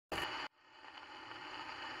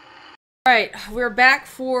Alright, we're back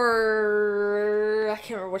for... I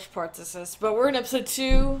can't remember which part this is, but we're in episode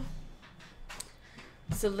 2.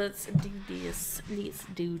 So let's do this.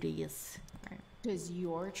 Right. Does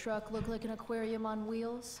your truck look like an aquarium on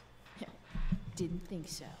wheels? Didn't think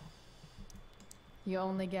so. You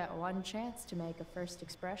only get one chance to make a first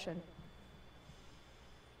expression.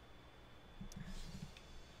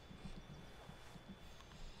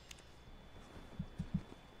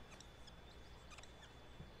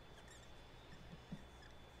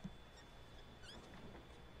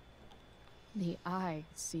 The eye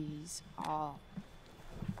sees all.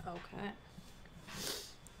 Okay.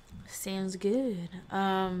 Sounds good.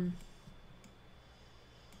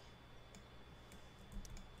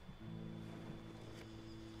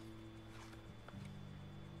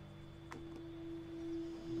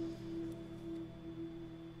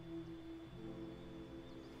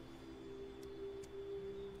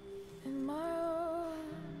 In my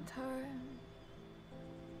own time,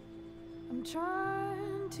 I'm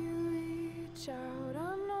trying to reach out.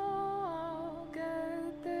 I know I'll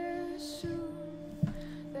get there soon.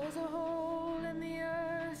 There's a hole in the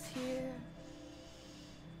earth here,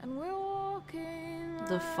 and we're walking.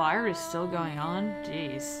 The fire is still going on?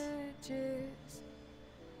 Jeez.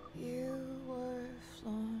 You were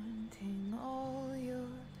flaunting all your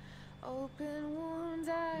open wounds.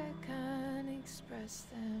 I can't express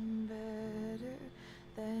them better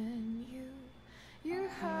than you. You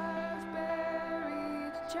have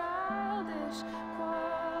buried childish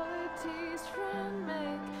qualities. Friend,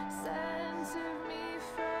 make sense of me.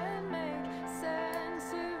 Friend, make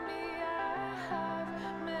sense of me. I have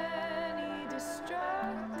many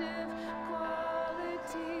destructive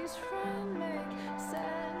qualities. Friend, make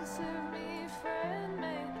sense of me. Friend,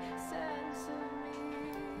 make sense of me.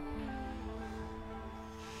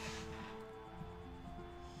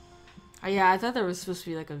 Oh, yeah, I thought there was supposed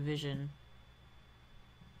to be like a vision.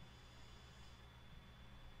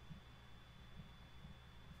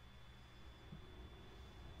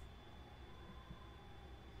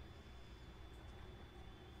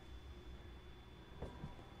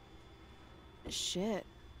 Shit.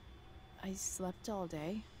 I slept all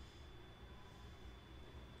day.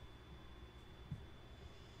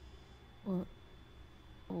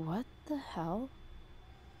 What the hell?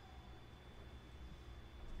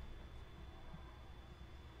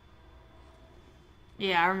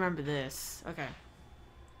 Yeah, I remember this. Okay.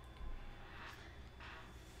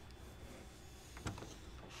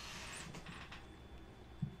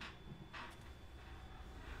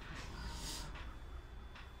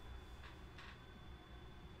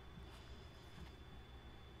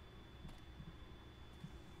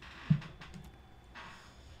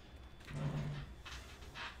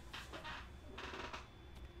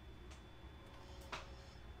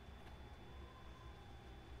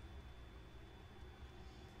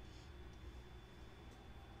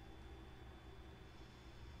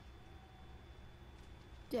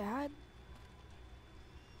 Dad?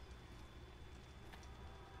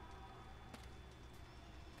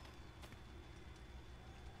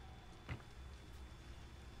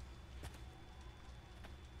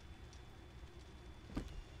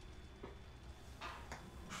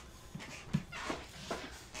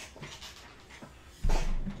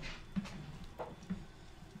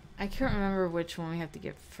 I can't remember which one we have to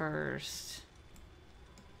get first.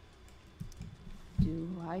 Do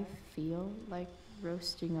I feel like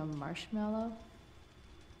roasting a marshmallow?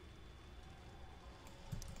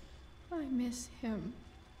 I miss him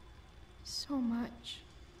so much.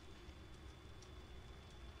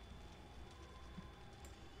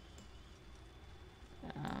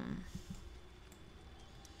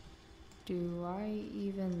 Do I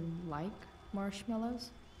even like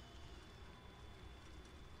marshmallows?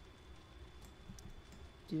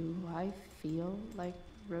 Do I feel like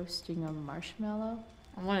roasting a marshmallow?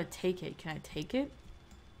 I want to take it. Can I take it?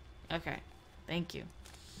 Okay. Thank you.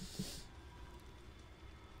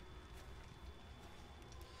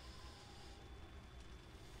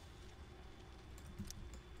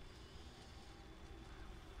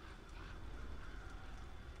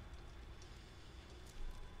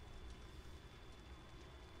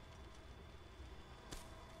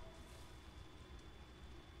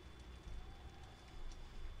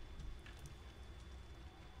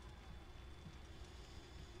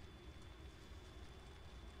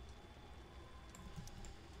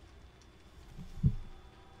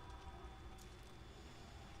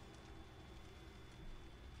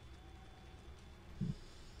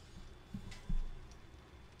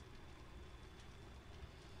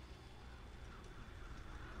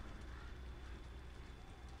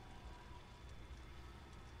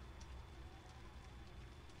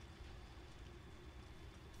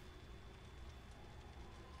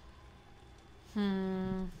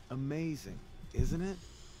 Amazing, isn't it?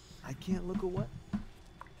 I can't look away.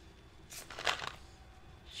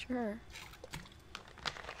 Sure.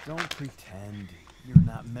 Don't pretend you're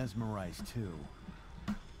not mesmerized too.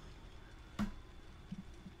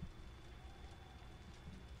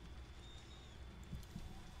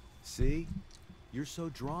 See? You're so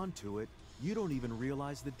drawn to it, you don't even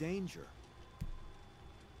realize the danger.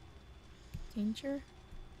 Danger?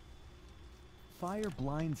 Fire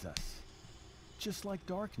blinds us, just like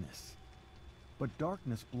darkness. But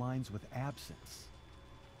darkness blinds with absence,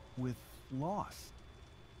 with loss.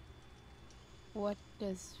 What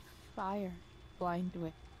does fire blind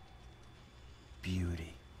with?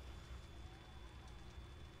 Beauty.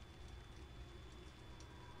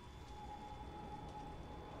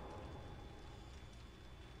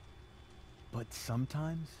 But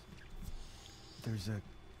sometimes, there's a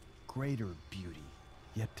greater beauty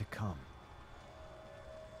yet to come.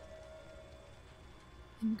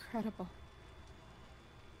 Incredible.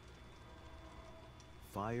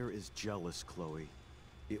 Fire is jealous, Chloe.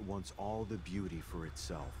 It wants all the beauty for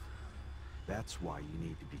itself. That's why you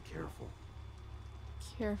need to be careful.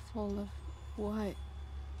 Careful of what?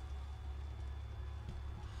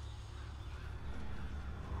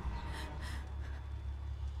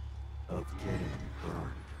 Of getting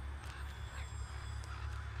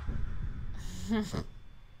burned.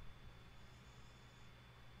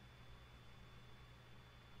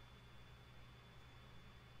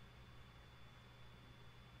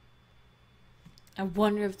 I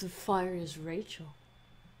wonder if the fire is Rachel.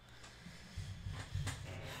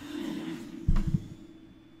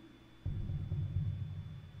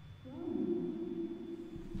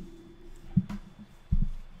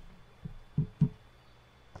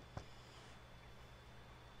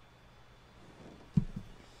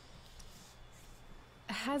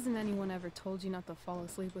 Hasn't anyone ever told you not to fall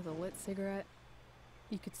asleep with a lit cigarette?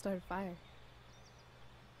 You could start a fire.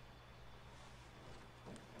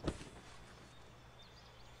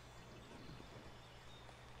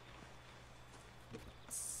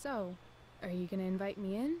 So, are you gonna invite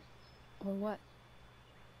me in? Or what?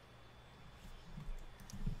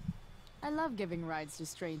 I love giving rides to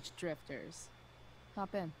strange drifters.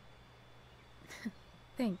 Hop in.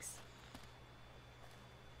 Thanks.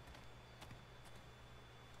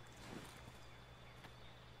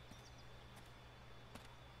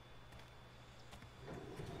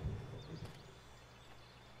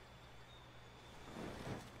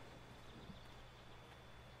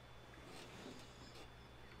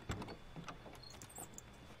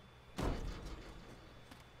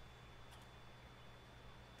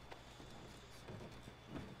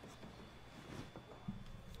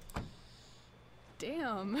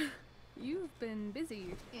 Damn, you've been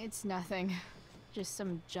busy. It's nothing. Just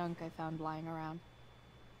some junk I found lying around.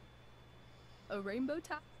 A rainbow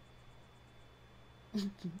top?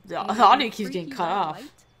 The audio keeps getting cut off.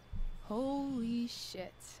 Light? Holy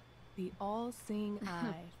shit. The all-seeing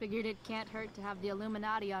eye. Figured it can't hurt to have the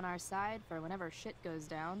Illuminati on our side for whenever shit goes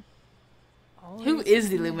down. Who is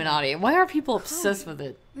the Illuminati? Why are people obsessed Chloe, with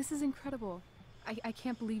it? This is incredible. I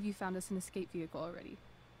can't believe you found us an escape vehicle already.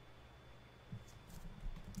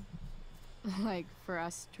 Like, for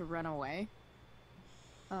us to run away?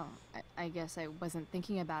 Oh, I guess I wasn't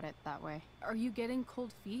thinking about it that way. Are you getting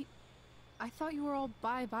cold feet? I thought you were all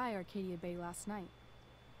bye-bye Arcadia Bay last night.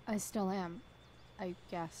 I still am, I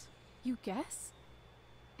guess. You guess?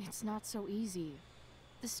 It's not so easy.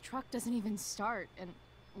 This truck doesn't even start, and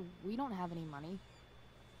we don't have any money.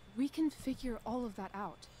 We can figure all of that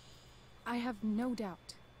out. I have no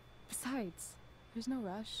doubt. Besides, there's no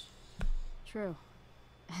rush. True.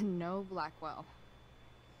 And no Blackwell.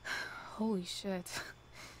 Holy shit.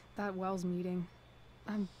 That Wells meeting.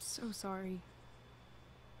 I'm so sorry.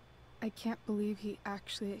 I can't believe he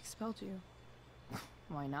actually expelled you.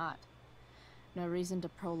 Why not? No reason to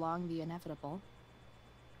prolong the inevitable.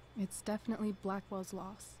 It's definitely Blackwell's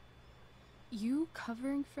loss. You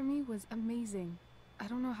covering for me was amazing. I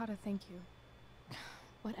don't know how to thank you.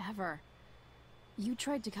 Whatever. You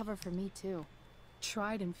tried to cover for me too.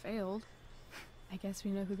 Tried and failed. I guess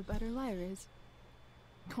we know who the better liar is.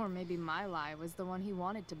 Or maybe my lie was the one he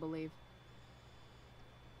wanted to believe.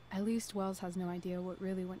 At least Wells has no idea what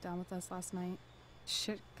really went down with us last night.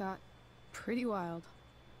 Shit got pretty wild.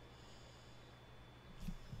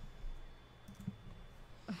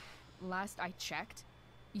 Last I checked,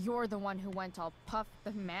 you're the one who went all Puff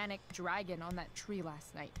the Manic Dragon on that tree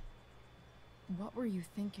last night. What were you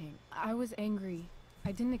thinking? I was angry.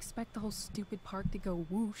 I didn't expect the whole stupid park to go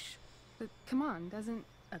whoosh. But come on, doesn't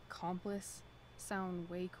accomplice sound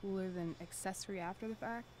way cooler than accessory after the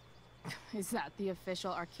fact? Is that the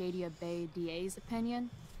official Arcadia Bay DA's opinion?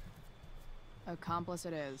 Accomplice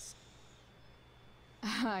it is.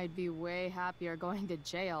 I'd be way happier going to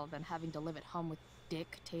jail than having to live at home with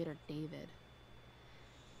Dictator David.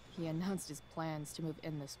 He announced his plans to move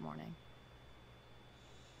in this morning.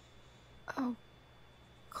 Oh,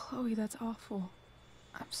 Chloe, that's awful.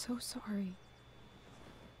 I'm so sorry.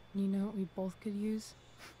 You know what we both could use?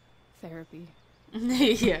 Therapy.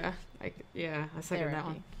 Yeah, I second that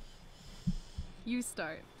one. Therapy. You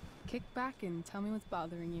start. Kick back and tell me what's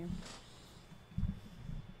bothering you.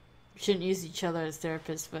 We shouldn't use each other as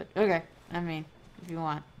therapists, but okay. I mean, if you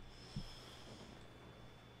want.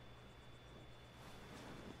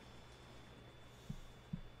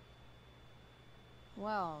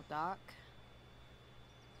 Well, Doc.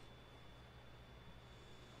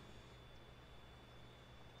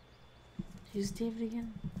 Who's David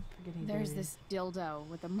again? Forgetting There's David. this dildo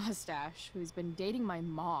with a mustache who's been dating my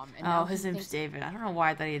mom, and Oh, now his he name's thinks David. I don't know why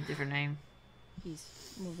I thought he had a different name. he's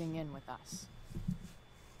moving in with us.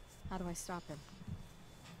 How do I stop him?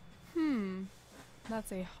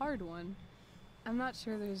 That's a hard one. I'm not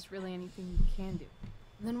sure there's really anything you can do.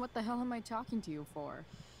 Then what the hell am I talking to you for?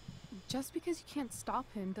 Just because you can't stop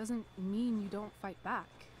him doesn't mean you don't fight back.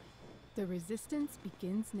 The resistance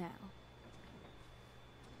begins now.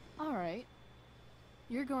 Alright.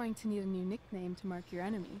 You're going to need a new nickname to mark your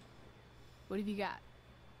enemy. What have you got?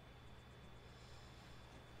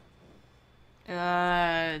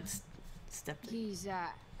 Stepped it. He's, a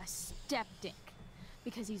skeptic.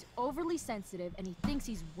 Because he's overly sensitive and he thinks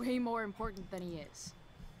he's way more important than he is.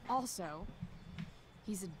 Also,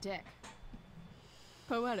 he's a dick.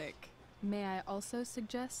 Poetic. May I also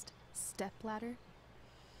suggest stepladder?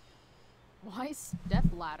 Why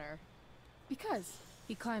stepladder? Because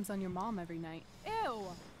he climbs on your mom every night. Ew!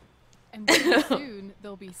 And very soon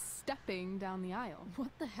they'll be stepping down the aisle. What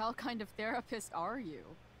the hell kind of therapist are you?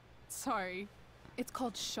 Sorry. It's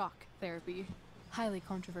called shock therapy. Highly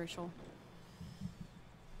controversial.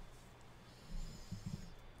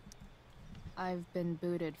 I've been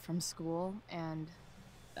booted from school, and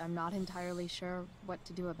I'm not entirely sure what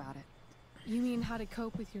to do about it. You mean how to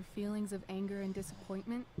cope with your feelings of anger and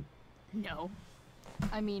disappointment? No.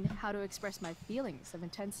 I mean, how to express my feelings of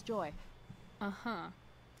intense joy. Uh-huh.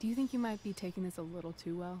 Do you think you might be taking this a little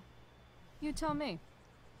too well? You tell me.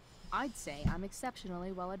 I'd say I'm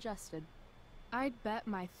exceptionally well adjusted. I'd bet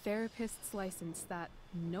my therapist's license that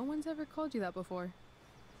no one's ever called you that before.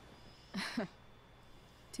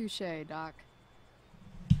 Touché, Doc.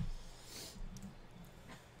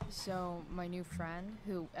 So, my new friend,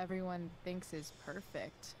 who everyone thinks is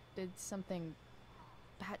perfect, did something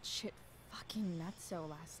batshit fucking nutso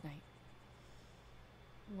last night.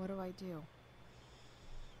 What do I do?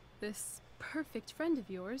 This perfect friend of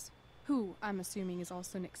yours, who I'm assuming is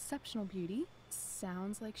also an exceptional beauty,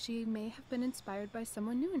 sounds like she may have been inspired by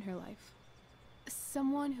someone new in her life.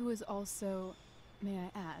 Someone who is also, may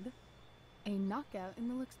I add, a knockout in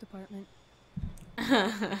the looks department.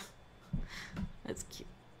 That's cute.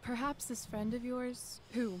 Perhaps this friend of yours,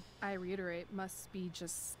 who, I reiterate, must be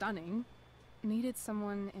just stunning, needed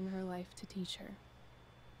someone in her life to teach her.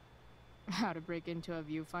 How to break into a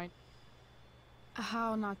viewfight?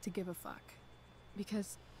 How not to give a fuck.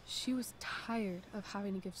 Because she was tired of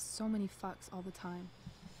having to give so many fucks all the time.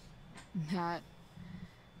 That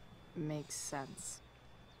makes sense.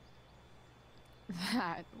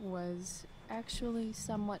 That was actually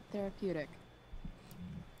somewhat therapeutic.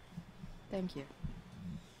 Thank you.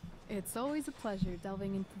 It's always a pleasure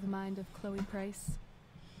delving into the mind of Chloe Price.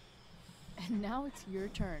 And now it's your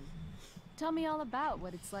turn. Tell me all about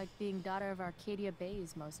what it's like being daughter of Arcadia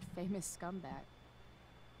Bay's most famous scumbag.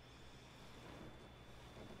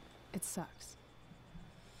 It sucks.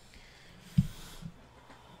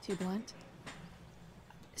 Too blunt?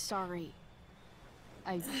 Sorry.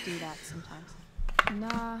 I do that sometimes.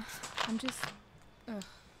 Nah, I'm just...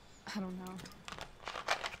 I don't know.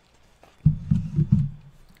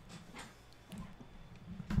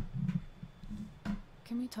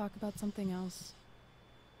 Can we talk about something else?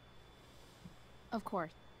 Of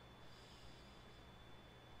course.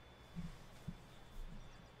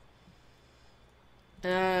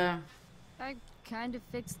 I kind of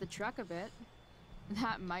fixed the truck a bit.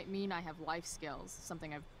 That might mean I have life skills,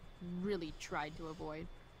 something I've really tried to avoid.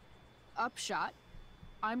 Upshot,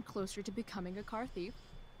 I'm closer to becoming a car thief.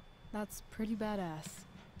 That's pretty badass.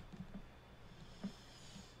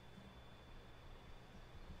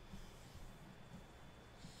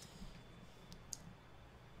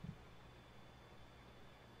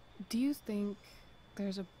 Do you think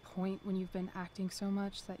there's a point when you've been acting so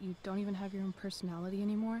much that you don't even have your own personality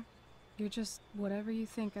anymore? You're just whatever you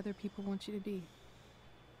think other people want you to be.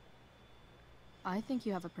 I think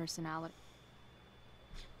you have a personality.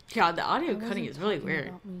 God, the audio I cutting wasn't is really talking weird.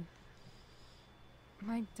 about me.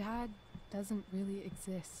 My dad doesn't really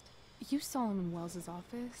exist. You saw him in Wells's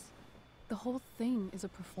office. The whole thing is a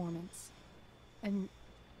performance. And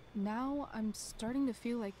now I'm starting to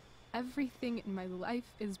feel like everything in my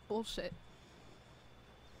life is bullshit.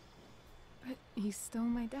 But he's still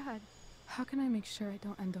my dad. How can I make sure I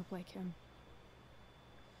don't end up like him?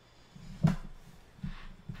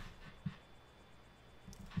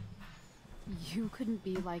 You couldn't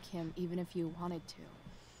be like him even if you wanted to.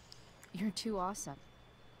 You're too awesome.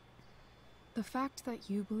 The fact that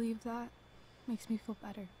you believe that makes me feel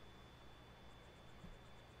better.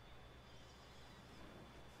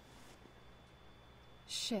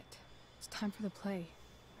 Shit. It's time for the play.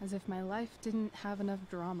 As if my life didn't have enough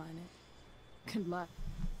drama in it. Good luck.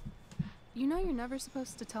 You know you're never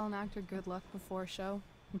supposed to tell an actor good luck before a show?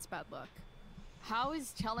 It's bad luck. How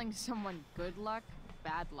is telling someone good luck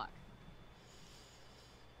bad luck?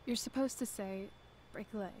 You're supposed to say, break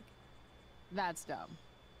a leg. That's dumb.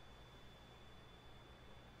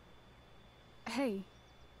 Hey,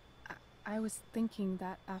 I was thinking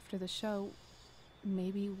that after the show,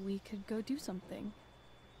 maybe we could go do something.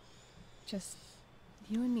 Just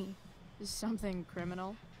you and me. Something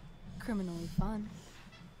criminal? Criminally fun.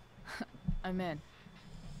 I'm in.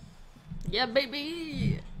 Yeah,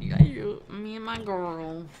 baby. Yeah, you, me and my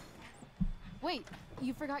girl. Wait,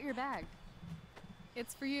 you forgot your bag.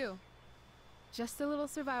 It's for you. Just a little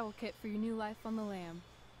survival kit for your new life on the lam.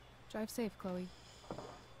 Drive safe, Chloe.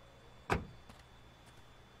 I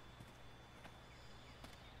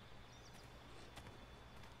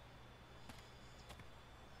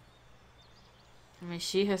mean,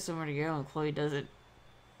 she has somewhere to go and Chloe doesn't.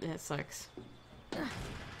 That sucks.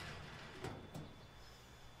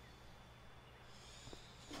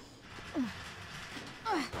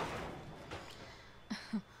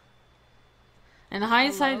 In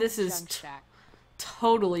hindsight, this is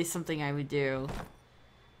totally something I would do.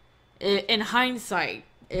 In hindsight,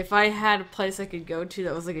 if I had a place I could go to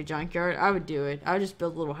that was like a junkyard, I would do it. I would just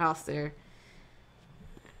build a little house there.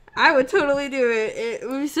 I would totally do it. It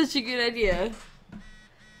would be such a good idea.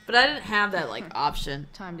 But I didn't have that, like, option.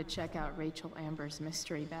 Time to check out Rachel Amber's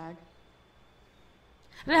mystery bag.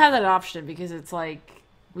 I didn't have that option because it's like,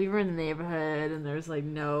 we were in the neighborhood and there's, like,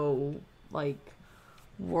 no, like,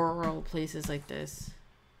 rural places like this.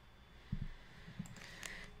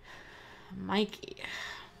 Mikey.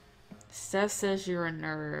 Steph says you're a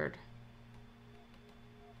nerd.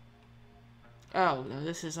 Oh, no,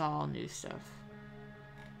 this is all new stuff.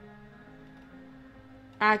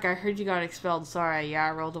 Ack, I heard you got expelled. Sorry. Yeah,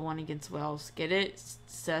 I rolled a 1 against Wells. Get it?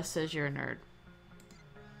 Steph says you're a nerd.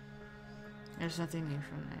 There's nothing new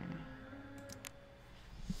from there.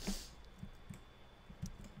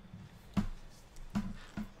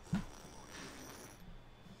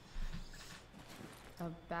 A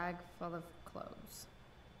bag full of clothes.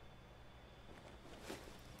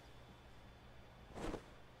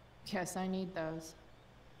 Guess I need those.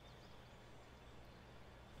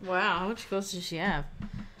 Wow, how much clothes does she have?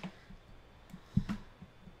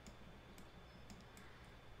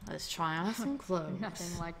 Let's try on some clothes.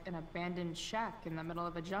 Nothing like an abandoned shack in the middle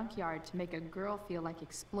of a junkyard to make a girl feel like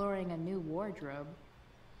exploring a new wardrobe.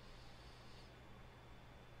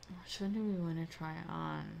 Which one do we want to try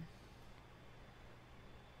on?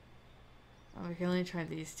 Oh, we can only try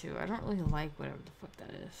these two. I don't really like whatever the fuck that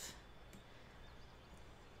is.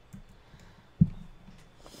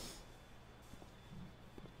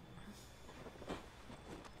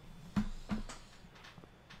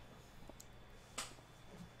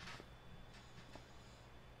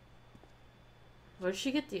 Where'd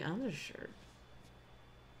she get the undershirt?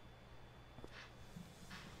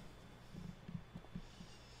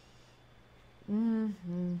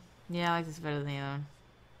 Yeah, I like this better than the other one.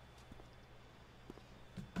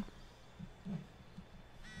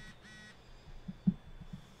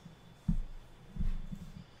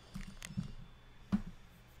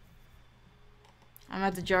 I'm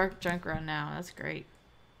at the junk run now. That's great.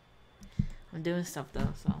 I'm doing stuff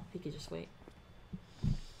though, so he could just wait.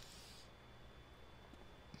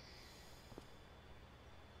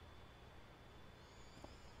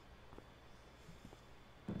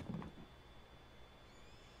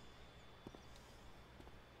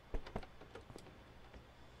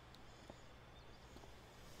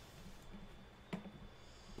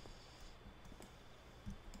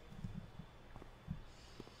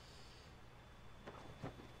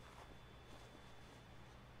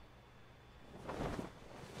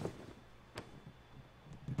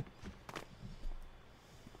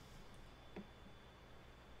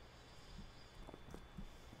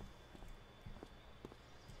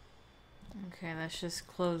 Okay, let's just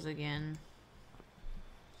close again.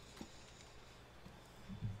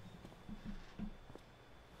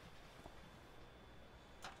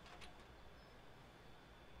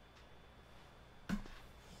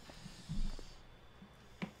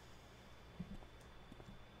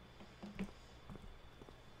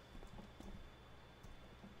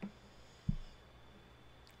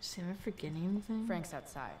 Am I forgetting anything? Frank's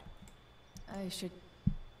outside. I should...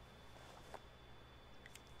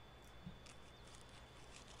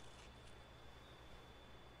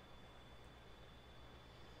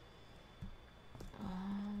 I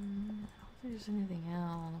don't think there's anything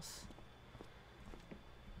else.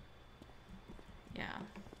 Yeah.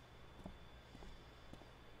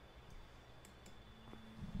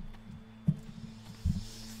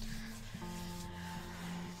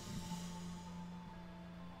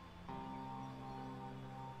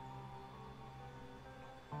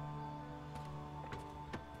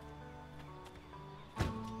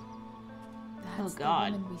 That's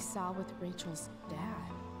God. the woman we saw with Rachel's dad.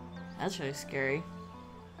 That's really scary.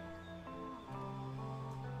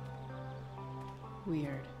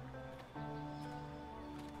 Weird.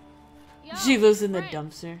 Yo, She lives in the Frank,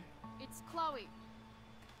 dumpster. It's Chloe.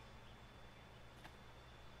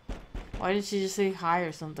 Why didn't she just say hi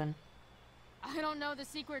or something? I don't know the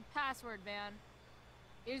secret password, man.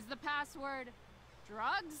 Is the password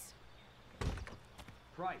drugs?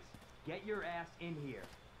 Price, get your ass in here.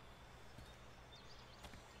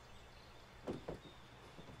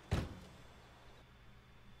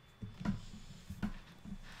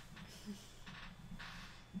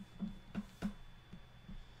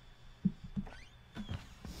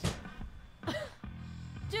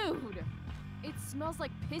 Dude, it smells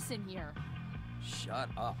like piss in here. Shut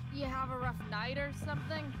up. You have a rough night or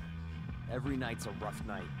something? Every night's a rough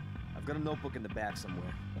night. I've got a notebook in the back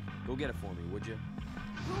somewhere. Go get it for me, would you?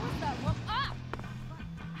 Who was that woman? Ah!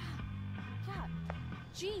 God,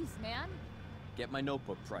 jeez, man. Get my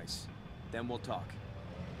notebook, Price. Then we'll talk.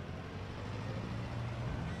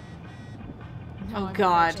 Now Oh, I'm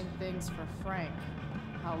God. fetching things for Frank.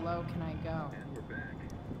 How low can I go?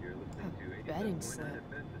 A betting slip.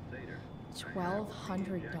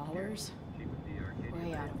 $1,200?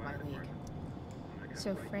 Way out of my league.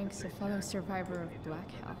 So Frank's a fellow survivor of Black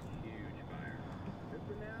Hell.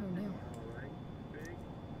 Who knew?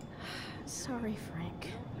 Sorry,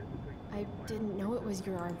 Frank. I didn't know it was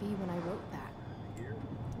your RV when I wrote that.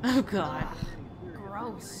 Oh god.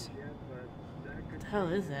 Gross. What the hell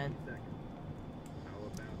is that?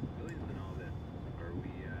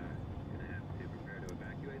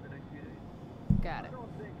 Got it.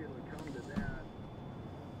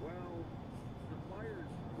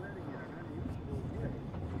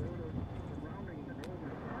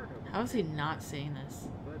 How is he not seeing this?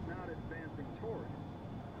 But not advancing toward it.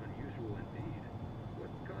 Unusual indeed. What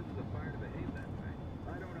causes the fire to behave that way?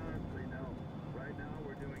 I don't honestly know. Right now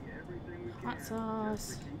we're doing everything we can. Hot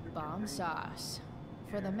sauce. Bomb sauce.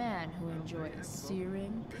 For the man who enjoys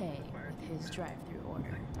searing pain with his drive-thru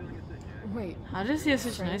order. Wait, How does he have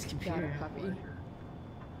such a Frank nice got a computer? puppy?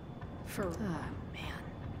 For man.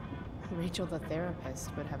 Rachel the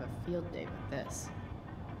therapist would have a field day with this.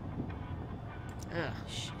 Ugh.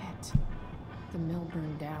 Shit. The mill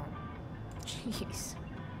burned down. Jeez.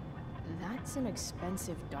 That's an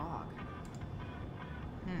expensive dog.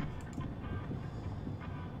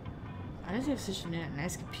 Why does he have such a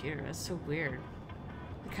nice computer? That's so weird.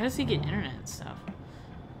 Like, how does he get internet and stuff?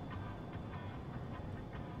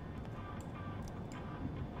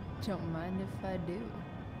 Don't mind if I do.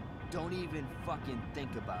 Don't even fucking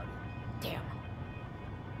think about it. Damn.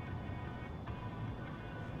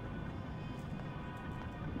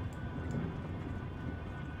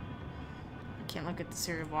 I can't look at the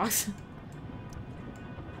cereal box.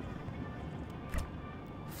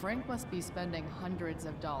 Frank must be spending hundreds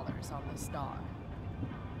of dollars on this dog.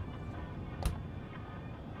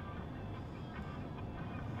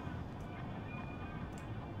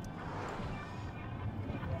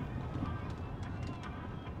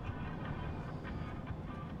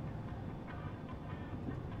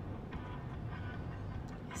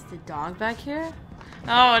 Is the dog back here?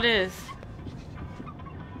 Oh, it is.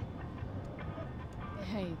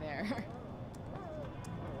 Hey there.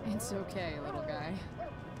 It's okay, little guy.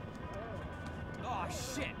 Oh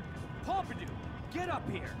shit! Pompidou! Get up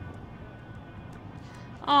here!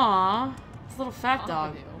 Aw, it's a little fat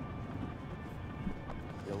dog. Pompidou.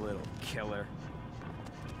 You little killer.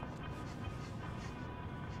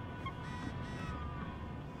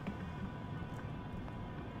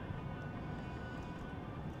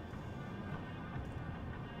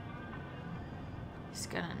 He's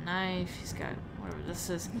got a knife. He's got whatever this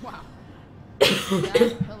is. Wow.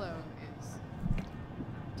 That pillow is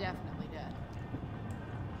definitely dead.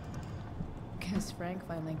 Guess Frank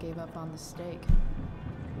finally gave up on the steak.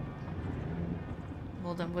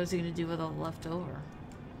 Well, then what's he gonna do with all the leftover?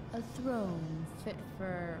 A throne fit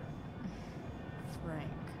for Frank.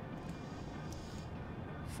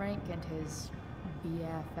 Frank and his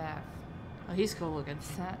BFF. Oh, he's cool looking.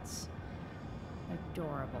 That's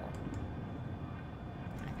adorable.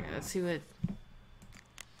 Okay, let's see what...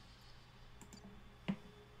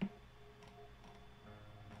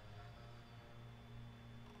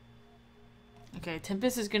 Okay,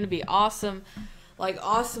 Tempest is gonna be awesome. Like,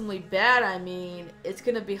 awesomely bad, I mean. It's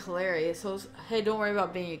gonna be hilarious. So, hey, don't worry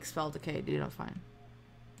about being expelled. Okay, dude, I'm fine.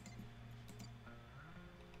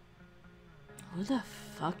 Who the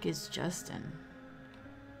fuck is Justin?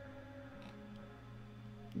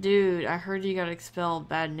 Dude, I heard you got expelled.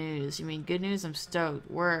 Bad news. You mean good news? I'm stoked.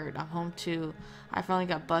 Word. I'm home too. I finally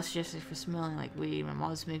got busted yesterday for smelling like weed. My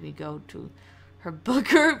mom's made me go to her book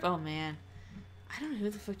group. Oh, man. I don't know who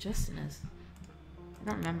the fuck Justin is. I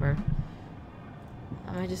don't remember.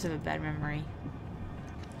 I might just have a bad memory.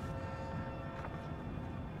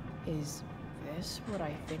 Is this what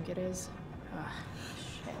I think it is? Ugh,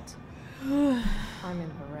 shit. I'm in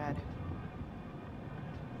the red.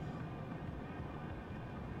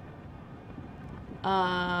 Oh,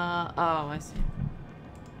 I see.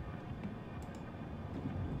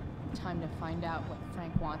 Time to find out what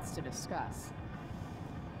Frank wants to discuss.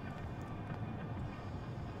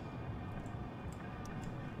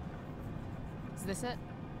 Is this it?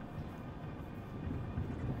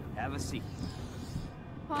 Have a seat.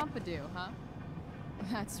 Pompidou, huh?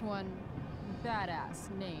 That's one badass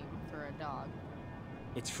name for a dog.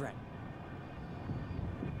 It's Frank.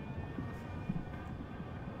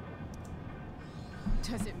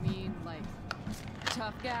 Does it mean, like,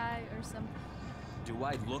 tough guy or something? Do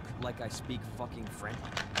I look like I speak fucking French?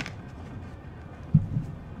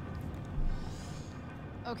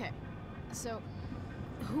 Okay, so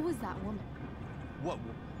who was that woman? What?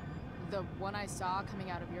 The one I saw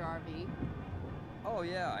coming out of your RV? Oh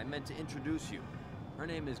yeah, I meant to introduce you. Her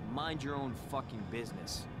name is Mind Your Own Fucking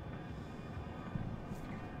Business.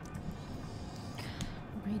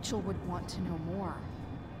 Rachel would want to know more.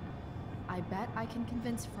 I bet I can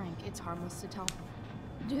convince Frank it's harmless to tell.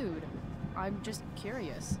 Dude, I'm just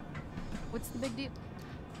curious. What's the big deal?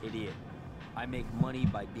 Idiot. I make money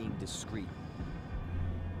by being discreet.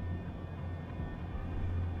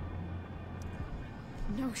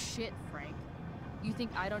 No shit, Frank. You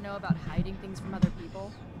think I don't know about hiding things from other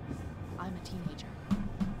people? I'm a teenager.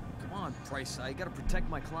 Come on, Price. I gotta protect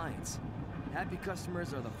my clients. Happy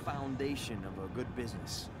customers are the foundation of a good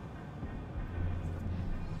business.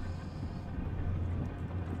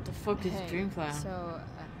 What the fuck is Dream Cloud? So,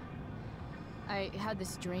 I had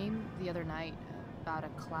this dream the other night about a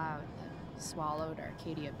cloud that swallowed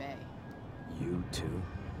Arcadia Bay. You too?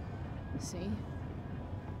 See?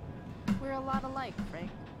 We're a lot alike,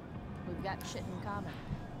 Frank. We've got shit in common.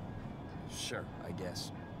 Sure, I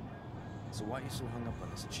guess. So why are you so hung up on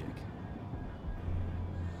this chick?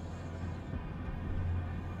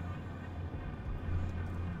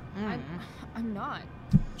 I'm not.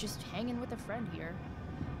 Just hanging with a friend here.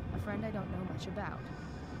 A friend I don't know much about.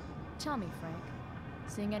 Tell me, Frank.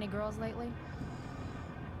 Seeing any girls lately?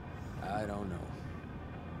 I don't know.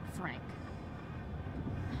 Frank.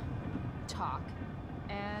 Talk.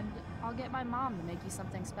 And I'll get my mom to make you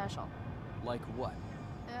something special. Like what?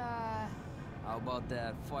 How about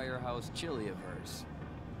that firehouse chili of hers?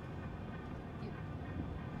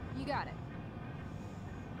 You got it.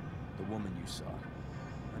 The woman you saw.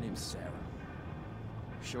 Her name's Sarah.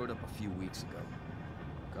 Showed up a few weeks ago.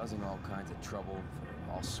 Causing all kinds of trouble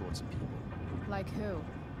for all sorts of people. Like who?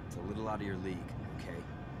 It's a little out of your league, okay?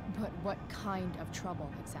 But what kind of trouble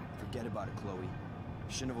exactly? Forget about it, Chloe.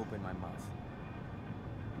 Shouldn't have opened my mouth.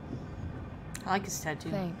 I like his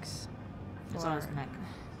tattoo. Thanks It's on his for neck.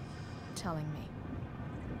 telling me.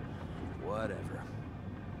 Whatever.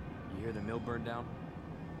 You hear the mill burned down?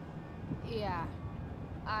 Yeah.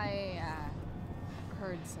 I,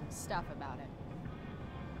 heard some stuff about it.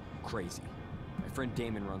 Crazy. My friend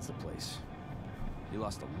Damon runs the place. He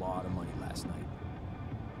lost a lot of money last night.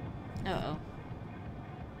 Uh-oh.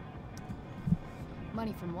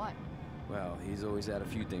 Money from what? Well, he's always had a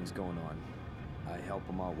few things going on. I help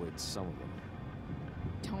him out with some of them.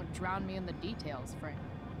 Don't drown me in the details, Frank.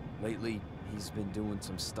 Lately, he's been doing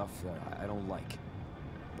some stuff that I don't like.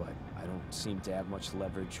 But I don't seem to have much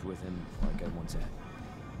leverage with him like I once had.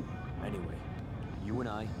 Anyway, you and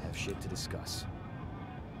I have shit to discuss.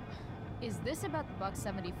 Is this about the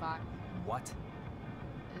 $175? What?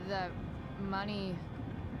 The money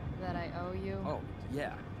that I owe you? Oh,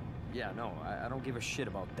 yeah. Yeah, no, I don't give a shit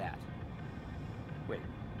about that. Wait,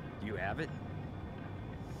 do you have it?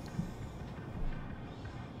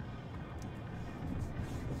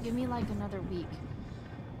 Give me like another week.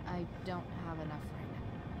 I don't have enough right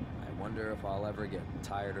now. I wonder if I'll ever get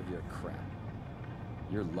tired of your crap.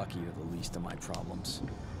 You're lucky you're the least of my problems.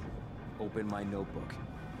 Open my notebook.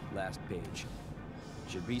 Last page.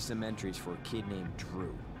 Should be some entries for a kid named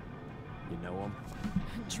Drew. You know him?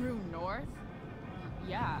 Drew North?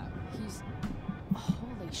 Yeah, he's...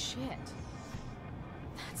 Holy shit.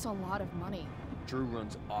 That's a lot of money. Drew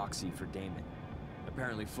runs Oxy for Damon.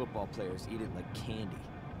 Apparently football players eat it like candy.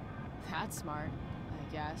 That's smart,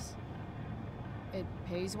 I guess. It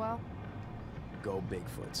pays well? Go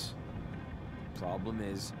Bigfoots. Problem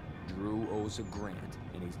is, Drew owes a $1,000,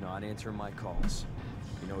 and he's not answering my calls.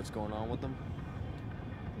 You know what's going on with him?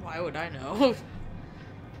 Why would I know?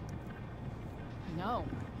 No,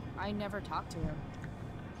 I never talked to him.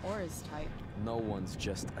 Or his type. No one's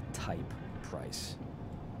just a type, Price.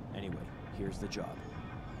 Anyway, here's the job.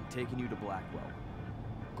 I'm taking you to Blackwell.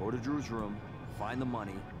 Go to Drew's room, find the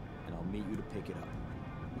money, and I'll meet you to pick it up.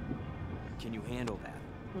 Can you handle that?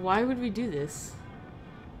 Why would we do this?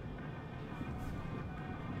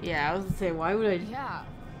 Yeah, I was gonna say, why would I? Yeah,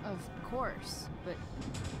 of course, but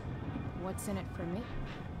what's in it for me?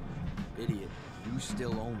 Idiot, you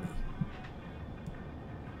still owe me.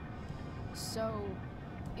 So,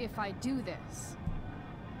 if I do this,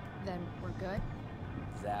 then we're good?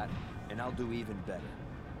 That, and I'll do even better.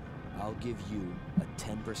 I'll give you a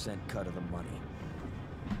 10% cut of the money.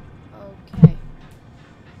 Okay.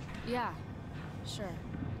 Yeah, sure.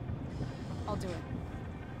 I'll do it.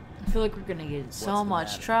 I feel like we're gonna get in so What's the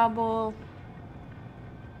much matter? trouble.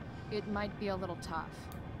 It might be a little tough.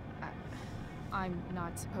 I'm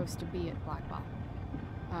not supposed to be at Blackwell.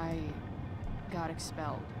 I got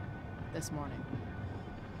expelled this morning.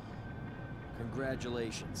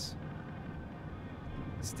 Congratulations.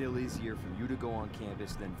 Still easier for you to go on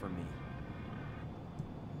campus than for me.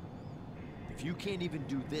 If you can't even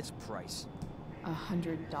do this, Price.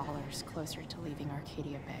 $100 closer to leaving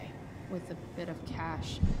Arcadia Bay. With a bit of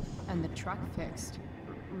cash and the truck fixed,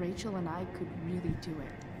 Rachel and I could really do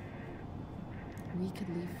it. We could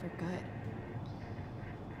leave for good.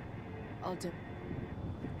 I'll do.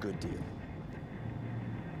 Good deal.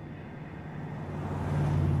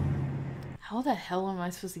 How the hell am I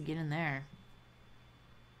supposed to get in there?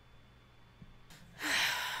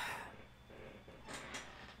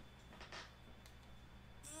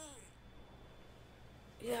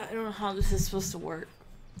 Yeah, I don't know how this is supposed to work.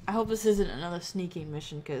 I hope this isn't another sneaking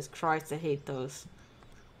mission, because Christ, I hate those.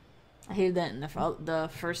 I hated that in the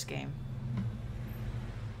first game.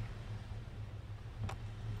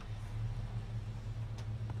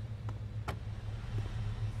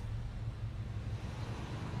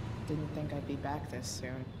 Didn't think I'd be back this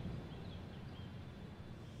soon.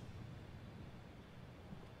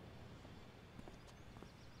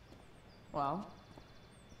 Well,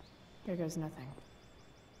 here goes nothing.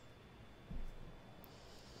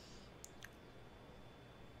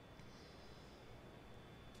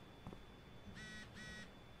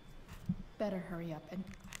 Better hurry up and...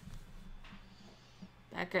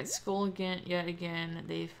 Back at school again, yet again.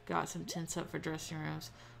 They've got some tents up for dressing rooms.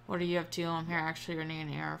 What are you up to? I'm here actually running an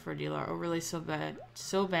error for a dealer. Oh, really? So bad.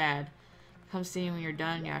 So bad. Come see me when you're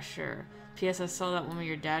done. Yeah, sure. P.S. I saw that woman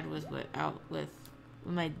your dad was out with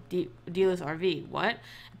my dealer's RV. What?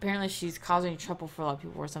 Apparently she's causing trouble for a lot of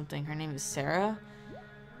people or something. Her name is Sarah?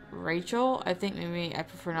 Rachel? I think maybe I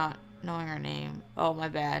prefer not knowing her name. Oh, my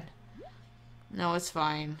bad. No, it's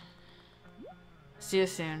fine. See you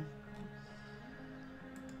soon.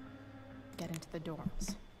 get into the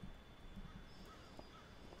dorms.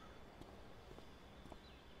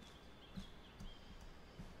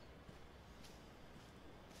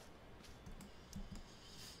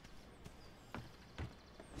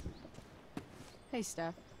 Hey,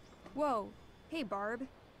 Steph. Whoa. Hey, Barb.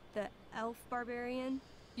 The elf barbarian.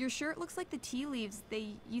 Your shirt looks like the tea leaves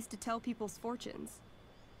they used to tell people's fortunes.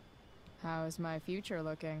 How's my future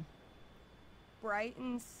looking? Bright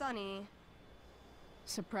and sunny.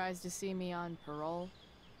 Surprised to see me on parole?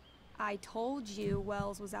 I told you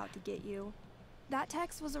Wells was out to get you. That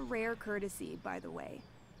text was a rare courtesy, by the way.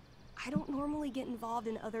 I don't normally get involved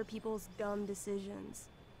in other people's dumb decisions.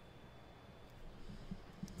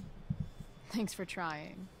 Thanks for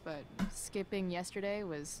trying, but skipping yesterday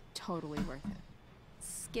was totally worth it.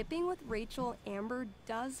 Skipping with Rachel Amber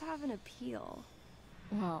does have an appeal.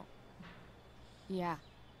 Well, yeah.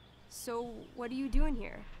 So, what are you doing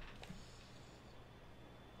here?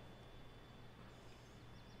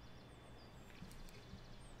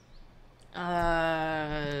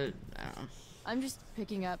 I don't know. I'm just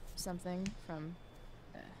picking up something from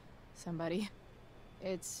somebody.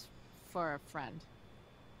 It's for a friend.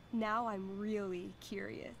 Now I'm really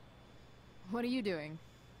curious. What are you doing?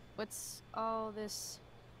 What's all this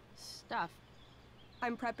stuff?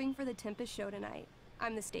 I'm prepping for the Tempest show tonight.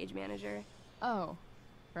 I'm the stage manager. Oh,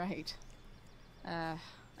 right. I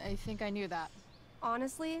think I knew that.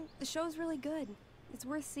 Honestly, the show's really good. It's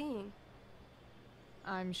worth seeing.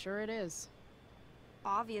 I'm sure it is.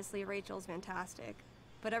 Obviously, Rachel's fantastic,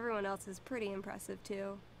 but everyone else is pretty impressive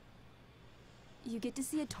too. You get to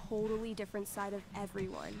see a totally different side of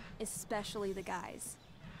everyone, especially the guys.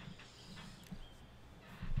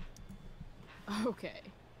 Okay.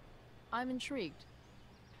 I'm intrigued.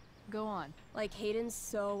 Go on. Like, Hayden's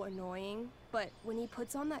so annoying, but when he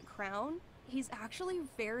puts on that crown, he's actually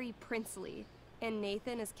very princely. And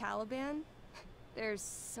Nathan as Caliban, there's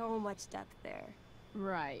so much depth there.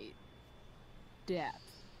 Right. Depth.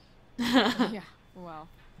 Yeah, well,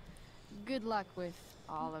 good luck with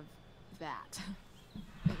all of that.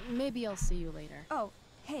 Maybe I'll see you later. Oh,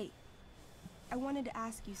 hey, I wanted to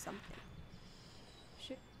ask you something.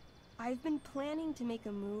 I've been planning to make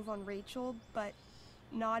a move on Rachel, but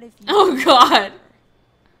not if you... Oh god!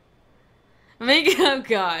 Oh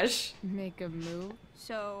gosh. Make a move?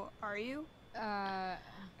 So, are you? I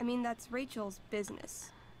mean, that's Rachel's business.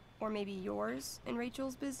 Or maybe yours and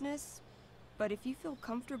Rachel's business. But if you feel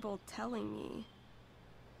comfortable telling me...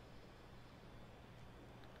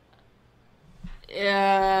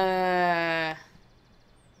 Yeah.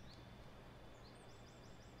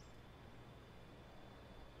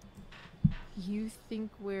 You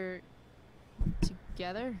think we're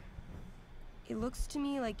together? It looks to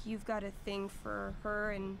me like you've got a thing for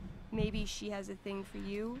her and maybe she has a thing for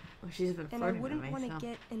you. Well, she's been And I flirting wouldn't with want me, to so.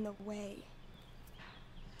 get in the way.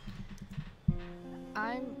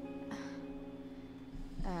 I'm...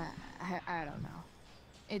 I don't know.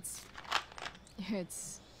 It's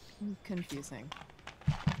confusing.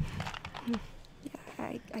 Yeah,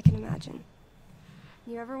 I can imagine.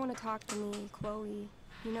 You ever want to talk to me, Chloe,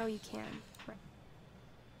 you know you can. Right.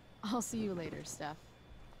 I'll see you later, Steph.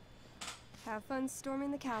 Have fun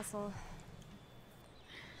storming the castle.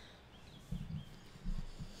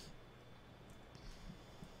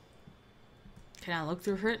 Can I look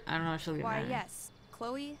through it? I don't know if she'll get Why, mad. yes.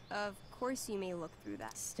 Chloe, of course you may look through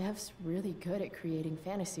that. Steph's really good at creating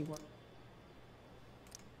fantasy world.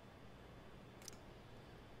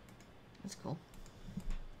 That's cool.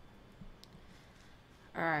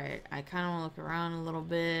 Alright, I kind of want to look around a little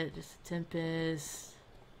bit. Just a Tempest.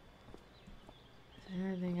 Is there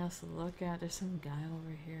anything else to look at? There's some guy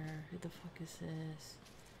over here. Who the fuck is this?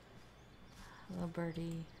 Hello,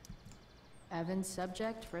 birdie. Evan's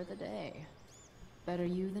subject for the day. Better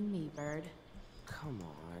you than me, bird. Come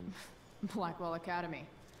on. Blackwell Academy.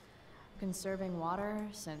 Conserving water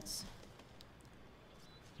since...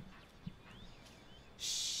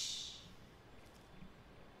 Shh.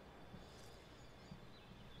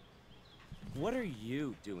 What are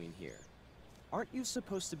you doing here? Aren't you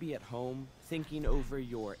supposed to be at home, thinking over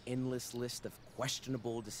your endless list of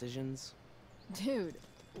questionable decisions? Dude,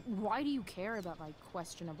 why do you care about my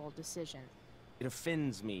questionable decision? It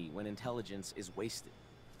offends me when intelligence is wasted.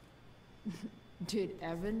 Did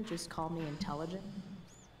Evan just call me intelligent?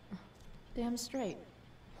 Damn straight.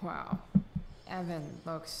 Wow. Evan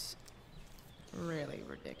looks really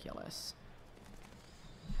ridiculous.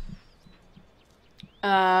 Yeah,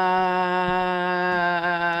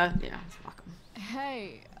 fuck him.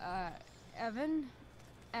 Hey, Evan?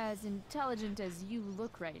 As intelligent as you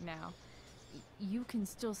look right now, you can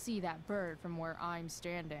still see that bird from where I'm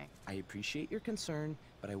standing. I appreciate your concern,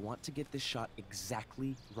 but I want to get this shot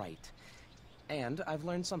exactly right. And I've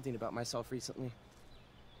learned something about myself recently.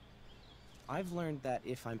 I've learned that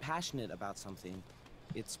if I'm passionate about something,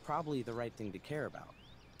 it's probably the right thing to care about.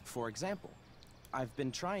 For example, I've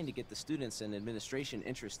been trying to get the students and administration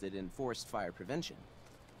interested in forest fire prevention.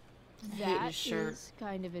 That his shirt. is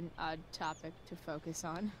kind of an odd topic to focus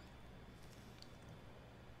on.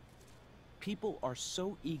 People are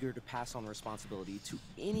so eager to pass on responsibility to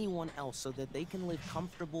anyone else so that they can live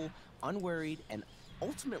comfortable, unworried, and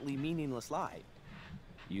ultimately meaningless lives.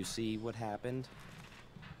 You see what happened?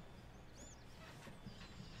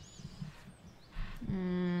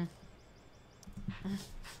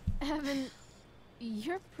 Evan,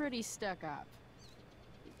 you're pretty stuck up.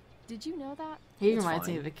 Did you know that? He It's reminds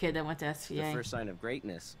me fine. of a kid that went to The SVA. first sign of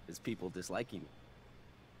greatness is people disliking you.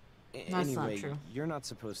 That's not Anyway, true. you're not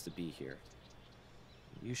supposed to be here.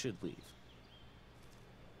 You should leave.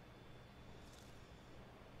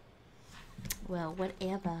 Well,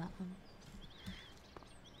 whatever.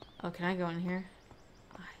 Oh, can I go in here?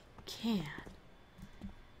 I can.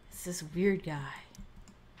 It's this weird guy.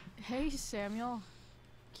 Hey, Samuel.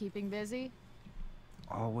 Keeping busy?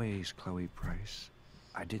 Always, Chloe Price.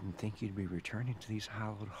 I didn't think you'd be returning to these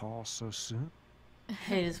hallowed halls so soon. I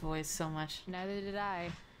hate his voice so much. Neither did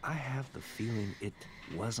I. I have the feeling it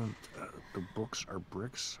wasn't the books or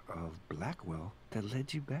bricks of Blackwell that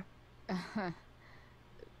led you back.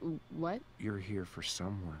 What? You're here for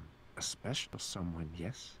someone. A special someone,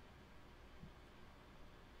 yes?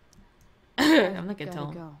 I'm not gonna Gotta tell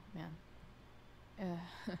him. go, man.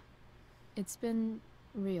 It's been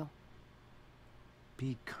real.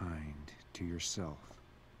 Be kind to yourself,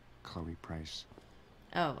 Chloe Price.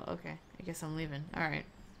 Oh, okay. I guess I'm leaving. Alright.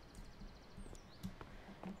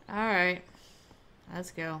 Alright.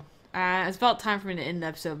 Let's go. It's about time for me to end the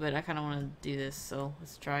episode, but I kind of want to do this, so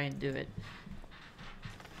let's try and do it.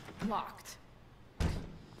 Locked.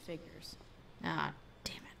 Figures. Ah,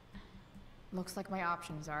 damn it. Looks like my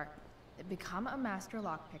options are become a master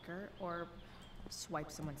lockpicker or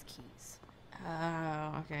swipe someone's keys.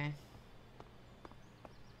 Oh, okay.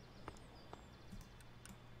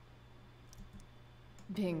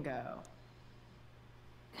 Bingo.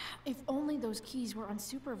 If only those keys were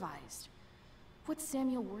unsupervised. What's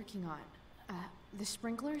Samuel working on? The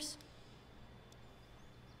sprinklers?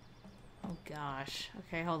 Oh gosh.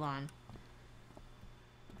 Okay, hold on.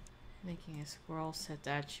 Making a squirrel sit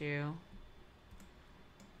at you.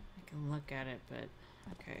 I can look at it, but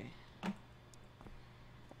okay.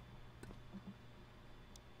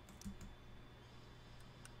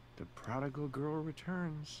 The prodigal girl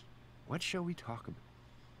returns. What shall we talk about?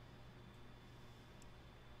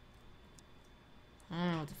 I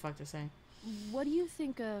don't know what the fuck to say. What do you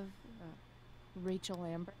think of Rachel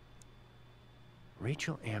Amber?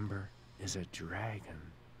 Rachel Amber is a dragon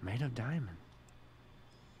made of diamond.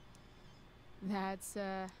 That's,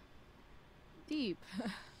 deep.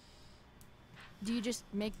 Do you just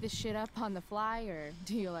make this shit up on the fly, or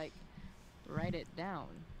do you, like, write it down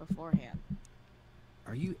beforehand?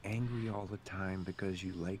 Are you angry all the time because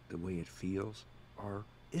you like the way it feels? Or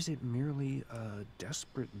is it merely a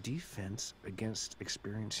desperate defense against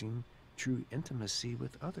experiencing true intimacy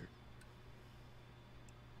with others?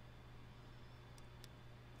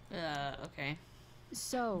 Okay.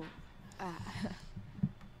 So,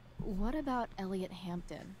 what about Elliot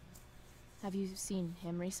Hampton? Have you seen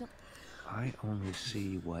him recently? I only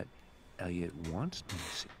see what Elliot wants me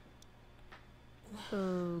to see.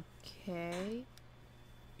 Okay.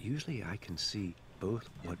 Usually I can see both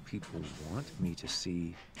what people want me to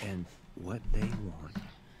see and what they want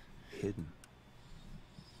hidden.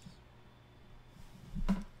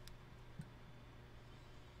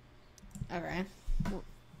 Alright.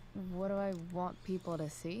 What do I want people to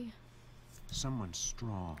see? Someone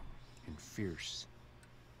strong and fierce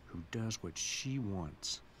who does what she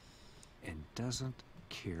wants and doesn't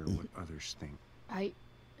care what others think. I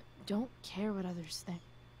don't care what others think.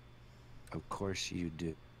 Of course you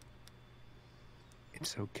do.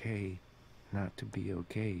 It's okay not to be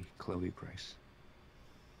okay, Chloe Price.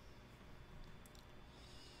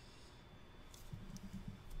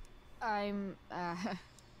 I'm,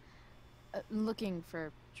 looking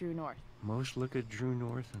for Drew North. Most look at Drew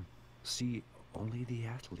North and see only the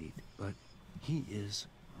athlete, but he is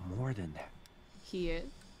more than that. He is?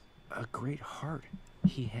 A great heart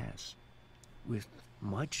he has, with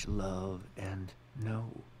much love and no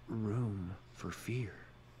room for fear.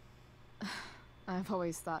 I've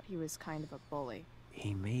always thought he was kind of a bully.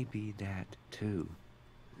 He may be that too.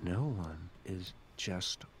 No one is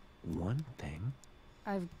just one thing.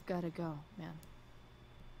 I've gotta go,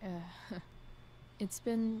 man. It's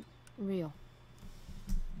been real.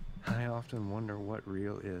 I often wonder what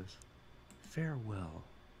real is. Farewell,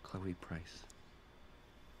 Chloe Price.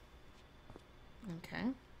 Okay.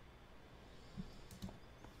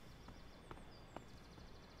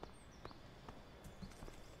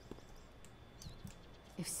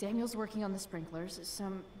 If Samuel's working on the sprinklers,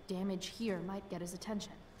 some damage here might get his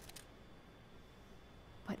attention.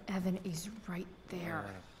 But Evan is right there.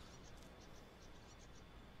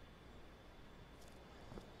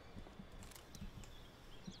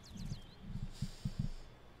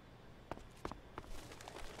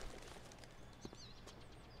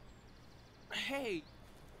 Hey!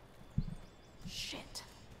 Shit.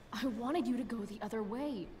 I wanted you to go the other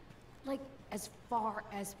way. Like, as far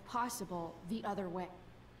as possible the other way.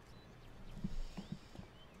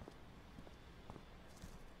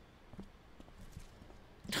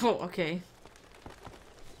 Oh, okay.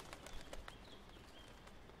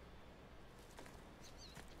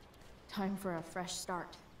 Time for a fresh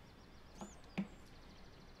start.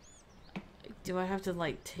 Do I have to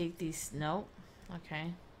like take these? Nope.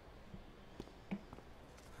 Okay.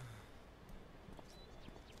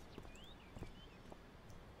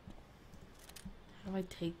 How do I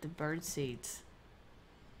take the bird seeds?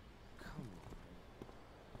 Come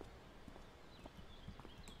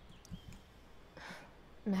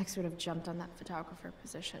on. Max would have jumped on that photographer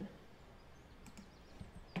position.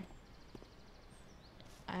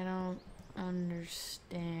 I don't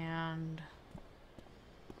understand.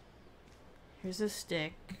 Here's a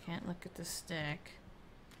stick. Can't look at the stick.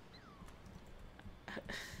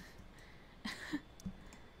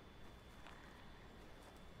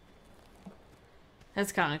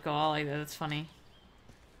 That's kind of cool. I like that. That's funny.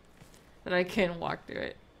 But I can't walk through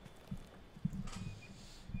it.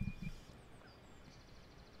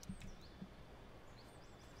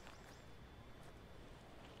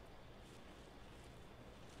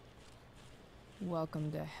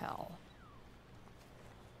 Welcome to hell.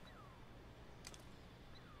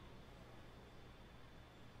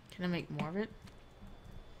 Can I make more of it?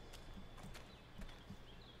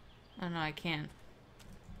 Oh no, I can't.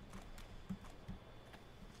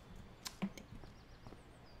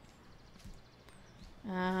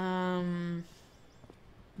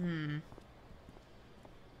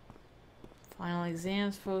 Final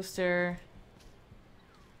exams poster.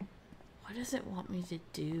 What does it want me to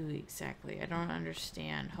do exactly? I don't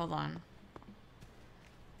understand. Hold on.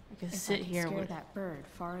 I can sit here Scare with that bird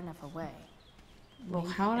far enough away. Well,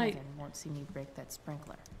 maybe how would I- Evan won't see me break that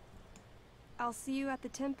sprinkler. I'll see you at the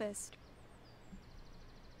Tempest.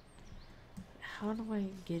 How do I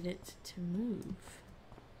get it to move?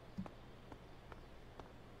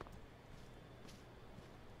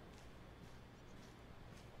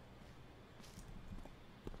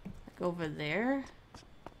 Like over there?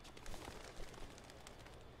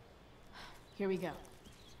 Here we go.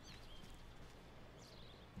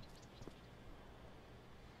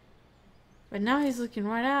 But now he's looking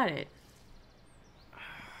right at it.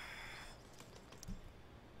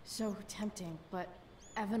 So tempting, but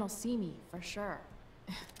Evan will see me for sure.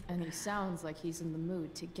 And he sounds like he's in the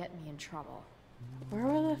mood to get me in trouble. Where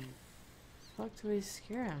the fuck do we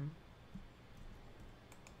scare him?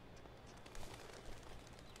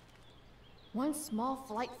 One small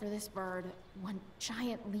flight for this bird, one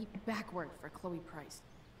giant leap backward for Chloe Price.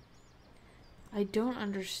 I don't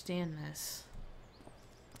understand this.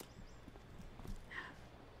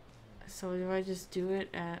 So do I just do it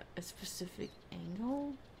at a specific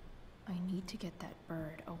angle? I need to get that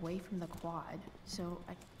bird away from the quad, so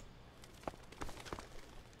I...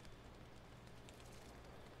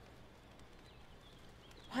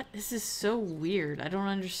 What? This is so weird. I don't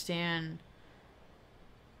understand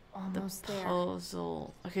Almost the there.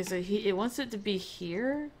 puzzle. Okay, so it wants it to be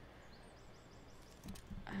here?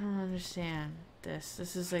 I don't understand this.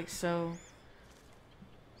 This is like so...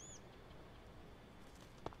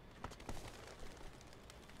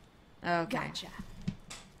 Okay. Gotcha.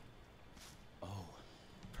 Oh,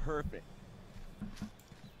 perfect.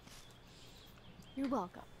 You're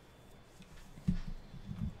welcome.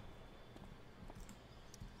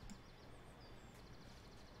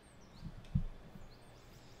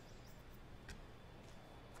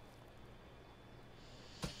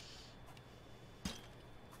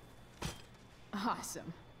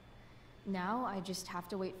 Awesome. Now I just have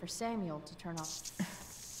to wait for Samuel to turn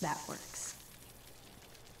off. That works.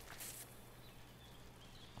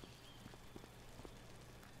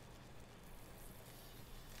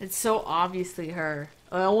 It's so obviously her.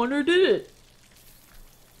 I wonder who did it.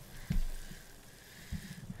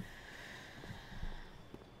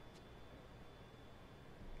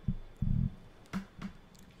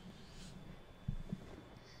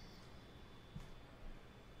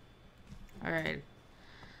 Alright.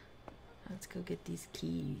 Let's go get these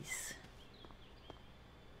keys.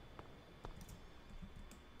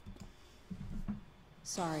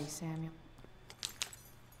 Sorry, Samuel.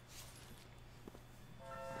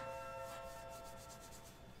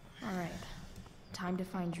 Alright. Time to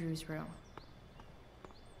find Drew's room.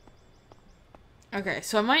 Okay,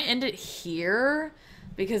 so I might end it here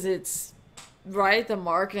because it's right at the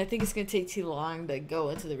mark and I think it's going to take too long to go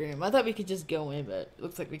into the room. I thought we could just go in, but it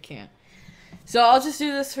looks like we can't. So I'll just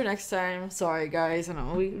do this for next time. Sorry, guys. I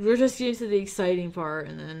know we're just getting to the exciting part,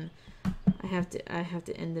 and then I have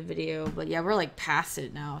to end the video. But yeah, we're like past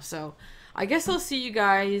it now. So I guess I'll see you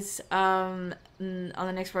guys on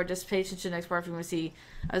the next part. Just pay attention to the next part if you want to see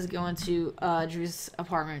us going to Drew's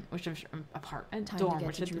apartment, which I'm Time to dorm, get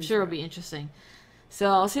which to I'm Drew's sure will room. be interesting. So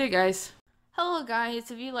I'll see you guys. Hello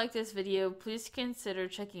guys, if you like this video, please consider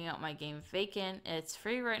checking out my game Vacant. It's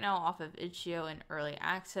free right now off of itch.io in early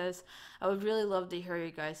access. I would really love to hear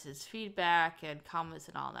you guys' feedback and comments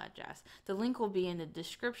and all that jazz. The link will be in the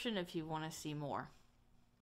description if you want to see more.